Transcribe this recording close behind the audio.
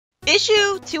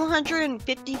Issue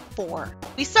 254.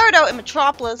 We start out in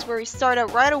Metropolis, where we start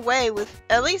out right away with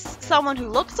at least someone who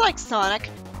looks like Sonic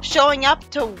showing up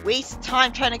to waste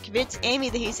time trying to convince Amy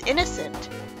that he's innocent.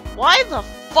 Why the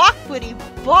fuck would he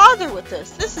bother with this?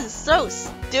 This is so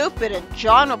stupid and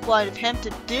genre-blind of him to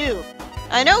do.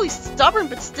 I know he's stubborn,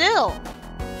 but still.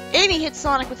 Amy hits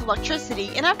Sonic with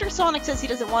electricity, and after Sonic says he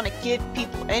doesn't want to give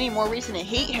people any more reason to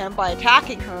hate him by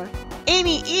attacking her,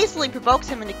 Amy easily provokes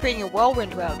him into creating a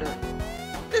whirlwind around her.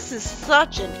 This is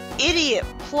such an idiot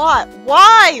plot.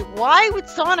 Why? Why would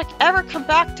Sonic ever come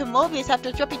back to Mobius after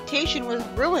his reputation was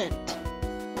ruined?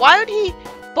 Why would he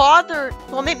bother?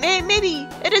 Well, maybe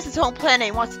it is his home planet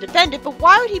and he wants to defend it, but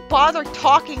why would he bother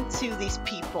talking to these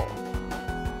people?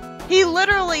 He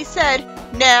literally said,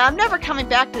 "Nah, I'm never coming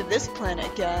back to this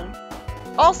planet again."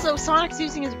 Also, Sonic's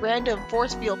using his random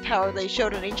force field power they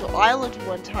showed on Angel Island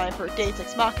one time for Deus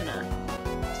Ex Machina.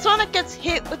 Sonic gets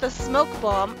hit with a smoke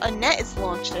bomb, a net is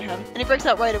launched at him, and he breaks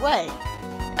out right away.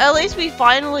 At least we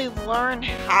finally learn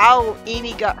how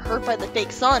Amy got hurt by the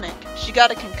fake Sonic. She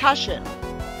got a concussion.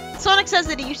 Sonic says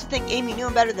that he used to think Amy knew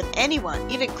him better than anyone,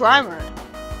 even Grimer.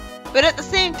 But at the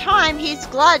same time, he's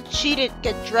glad she didn't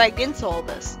get dragged into all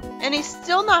this. And he's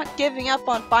still not giving up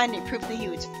on finding proof that he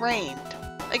was framed.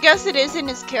 I guess it is in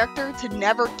his character to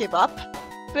never give up,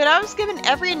 but I was given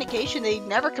every indication that he'd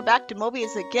never come back to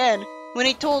Mobius again when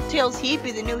he told Tails he'd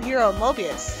be the new hero of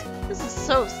Mobius. This is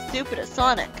so stupid of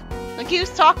Sonic. Like, he was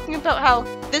talking about how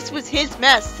this was his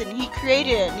mess and he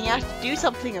created it and he has to do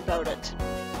something about it.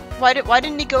 Why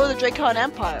didn't he go to the Dracon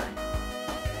Empire?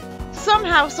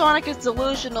 Somehow Sonic is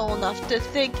delusional enough to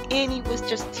think Amy was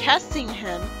just testing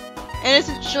him and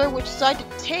isn't sure which side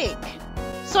to take.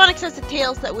 Sonic says to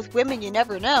Tails that with women you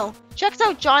never know, checks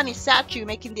out Johnny's statue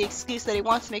making the excuse that he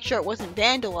wants to make sure it wasn't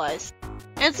vandalized.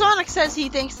 And Sonic says he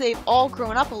thinks they've all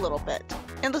grown up a little bit.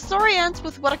 And the story ends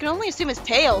with what I can only assume is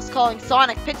Tails calling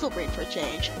Sonic Pixel Brain for a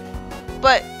change.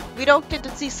 But we don't get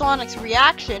to see Sonic's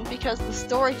reaction because the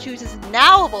story chooses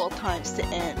now of all times to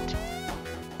end.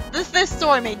 This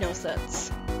story made no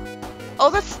sense. Oh,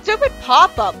 that stupid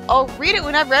pop-up! I'll read it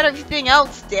when I've read everything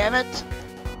else, damn it!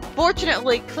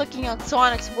 Fortunately, clicking on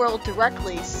Sonic's world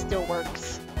directly still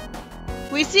works.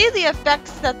 We see the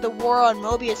effects that the war on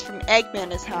Mobius from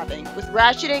Eggman is having, with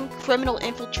ratcheting, criminal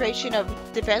infiltration of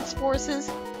defense forces,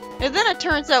 and then it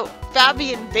turns out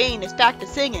Fabian Vane is back to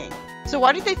singing. So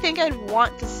why do they think I'd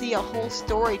want to see a whole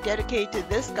story dedicated to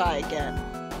this guy again?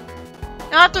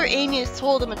 Now, after Amy is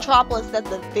told in Metropolis that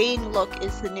the Vane look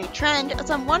is the new trend, as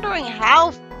I'm wondering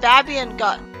how Fabian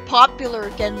got popular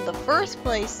again in the first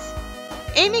place,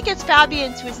 Amy gets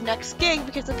Fabian to his next gig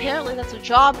because apparently that's her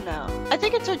job now. I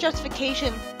think it's her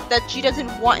justification that she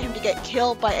doesn't want him to get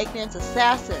killed by Eggman's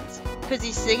assassins, because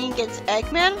he's singing against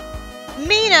Eggman?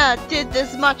 Mina did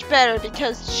this much better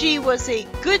because she was a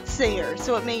good singer,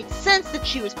 so it made sense that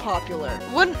she was popular.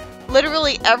 Wouldn't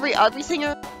literally every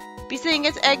singer be singing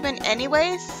against Eggman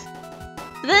anyways?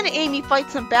 Then Amy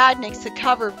fights some badniks to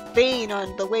cover Vane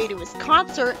on the way to his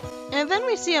concert, and then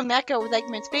we see a mecha with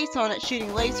Eggman's face on it shooting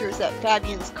lasers at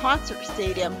Fabian's concert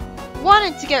stadium,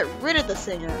 wanting to get rid of the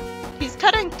singer. He's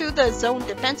cutting through the zone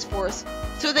defense force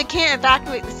so they can't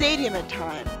evacuate the stadium in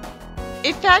time.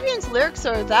 If Fabian's lyrics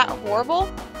are that horrible,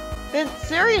 then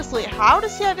seriously, how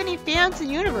does he have any fans in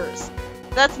the universe?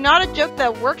 That's not a joke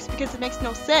that works because it makes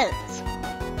no sense.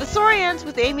 The story ends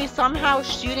with Amy somehow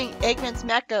shooting Eggman's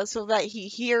mecha so that he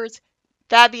hears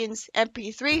Fabian's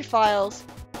MP3 files,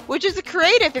 which is a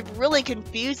creative and really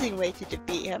confusing way to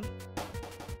defeat him.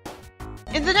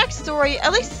 In the next story,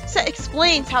 at least Set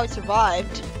explains how he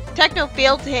survived. Techno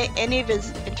failed to hit any of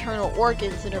his internal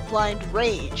organs in her blind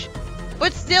rage,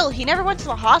 but still, he never went to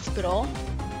the hospital.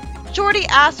 Shorty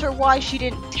asks her why she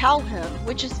didn't tell him,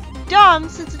 which is dumb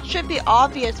since it should be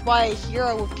obvious why a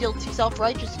hero would feel too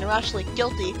self-righteous and irrationally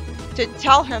guilty to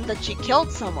tell him that she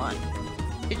killed someone.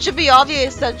 It should be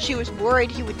obvious that she was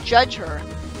worried he would judge her.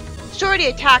 Shorty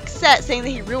attacks Set, saying that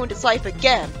he ruined his life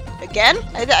again. Again?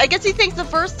 I guess he thinks the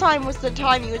first time was the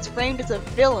time he was framed as a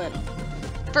villain.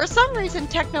 For some reason,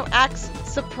 Techno acts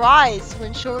surprised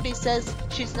when Shorty says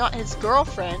she's not his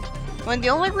girlfriend, when the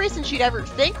only reason she'd ever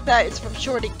think that is from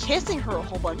Shorty kissing her a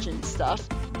whole bunch and stuff.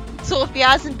 So if he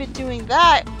hasn't been doing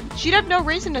that, she'd have no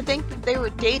reason to think that they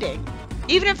were dating.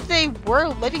 Even if they were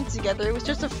living together, it was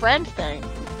just a friend thing.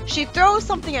 She throws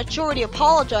something at Shorty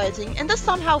apologizing, and this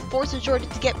somehow forces Shorty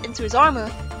to get into his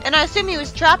armor, and I assume he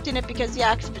was trapped in it because he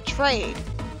acts betrayed.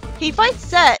 He fights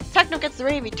Set, Techno gets the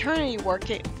Ray of Eternity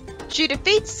working. She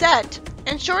defeats Set,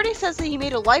 and Shorty says that he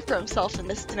made a life for himself in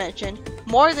this dimension,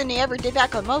 more than he ever did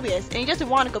back on Mobius, and he doesn't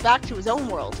want to go back to his own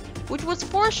world, which was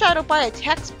foreshadowed by a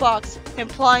text box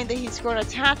implying that he's grown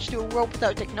attached to a world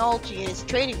without technology in his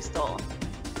training stall.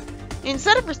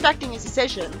 Instead of respecting his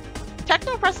decision,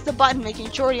 Techno presses a button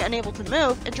making Shorty unable to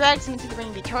move and drags him into the Ring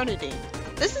of Eternity.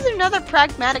 This is another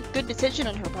pragmatic good decision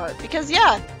on her part, because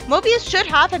yeah, Mobius should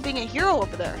have him being a hero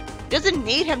over there. He doesn't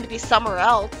need him to be somewhere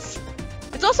else.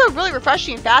 It's also really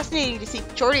refreshing and fascinating to see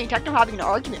Shorty and Techno having an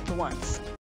argument for once.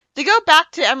 To go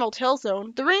back to Emerald Hill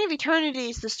Zone, the Ring of Eternity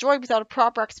is destroyed without a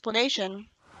proper explanation.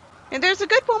 And there's a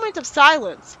good moment of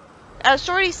silence. As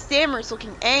Shorty stammers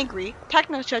looking angry,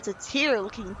 Techno sheds a tear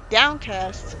looking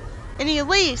downcast. And he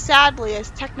leaves sadly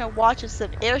as Techno watches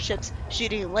some airships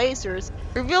shooting lasers,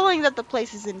 revealing that the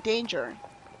place is in danger.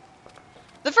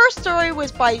 The first story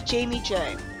was by Jamie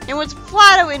J, and was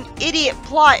flat out an idiot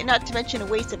plot and not to mention a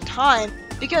waste of time,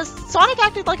 because Sonic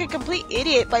acted like a complete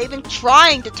idiot by even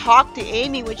trying to talk to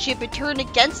Amy when she had been turned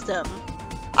against him.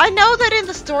 I know that in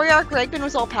the story arc Eggman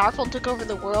was all powerful and took over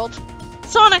the world.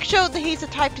 Sonic showed that he's the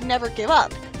type to never give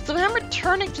up, so him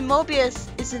returning to Mobius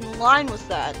is in line with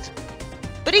that.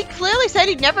 But he clearly said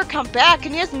he'd never come back,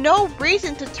 and he has no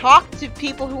reason to talk to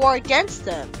people who are against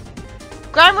him.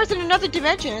 Grimer's in another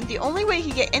dimension, and the only way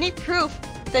he get any proof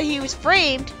that he was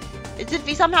framed is if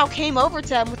he somehow came over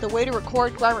to him with a way to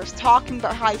record Grimer's talking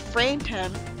about how he framed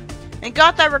him, and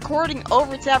got that recording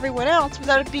over to everyone else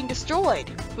without it being destroyed,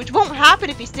 which won't happen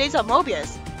if he stays on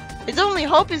Mobius. His only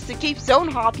hope is to keep zone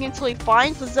hopping until he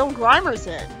finds the zone Grimer's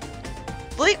in.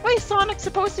 Fleetway Sonic's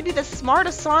supposed to be the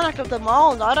smartest Sonic of them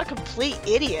all, not a complete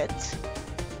idiot.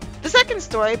 The second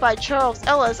story, by Charles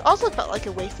Ellis, also felt like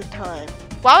a waste of time.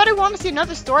 Why would I want to see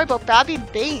another story about Babby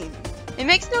and Bane? It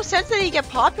makes no sense that he get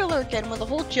popular again when the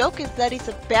whole joke is that he's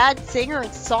a bad singer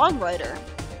and songwriter.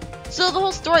 So the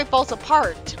whole story falls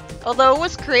apart, although it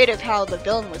was creative how the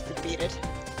villain was defeated.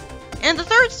 And the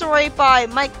third story, by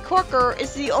Mike Corker,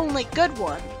 is the only good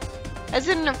one. As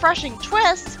in a refreshing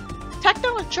twist,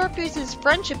 Techno and Sharpfuse's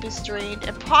friendship is strained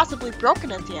and possibly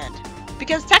broken at the end,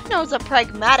 because Techno is a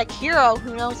pragmatic hero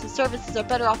who knows his services are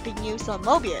better off being used on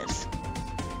Mobius.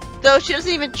 Though she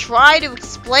doesn't even try to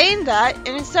explain that, and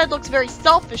instead looks very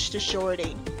selfish to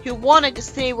Shorty, who wanted to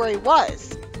stay where he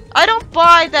was. I don't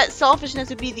buy that selfishness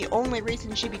would be the only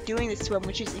reason she'd be doing this to him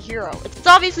when she's a hero. It's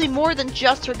obviously more than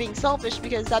just her being selfish,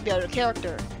 because that'd be out of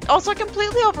character. Also, I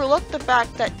completely overlooked the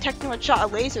fact that Techno had shot a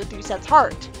laser through Seth's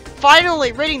heart,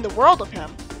 finally ridding the world of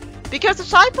him. Because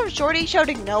aside from Shorty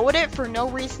shouting no at it for no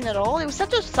reason at all, it was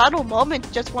such a subtle moment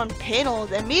in just one panel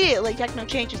that immediately Techno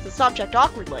changes the subject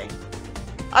awkwardly.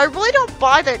 I really don't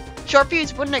buy that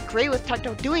Sharpfuse wouldn't agree with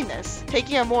Techno doing this,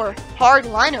 taking a more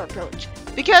hard-liner approach,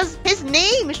 because his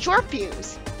name is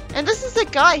Sharpfuse, and this is a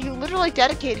guy who literally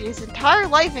dedicated his entire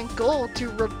life and goal to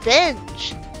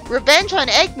revenge. Revenge on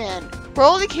Eggman, where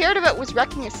all he cared about was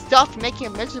wrecking his stuff and making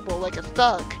him miserable like a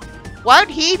thug. Why would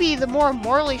he be the more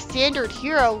morally standard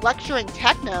hero lecturing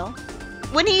Techno,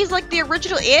 when he's like the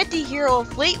original anti-hero of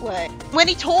Fleetway, when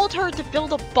he told her to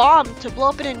build a bomb to blow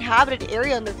up an inhabited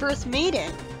area in their first meeting?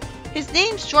 His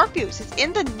name's Sharpfuse, it's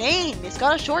in the name, he's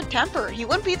got a short temper, he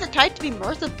wouldn't be the type to be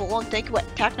merciful and think what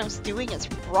Techno's doing is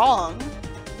wrong.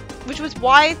 Which was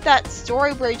why that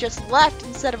story where he just left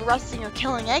instead of arresting or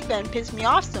killing Eggman pissed me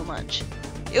off so much.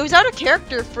 It was out of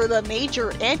character for the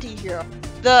major anti-hero,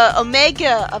 the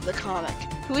Omega of the comic,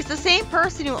 who is the same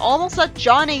person who almost let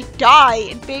Johnny die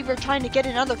in favor of trying to get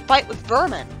another fight with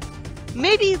Vermin.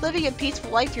 Maybe living a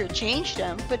peaceful life here changed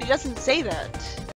him, but he doesn't say that.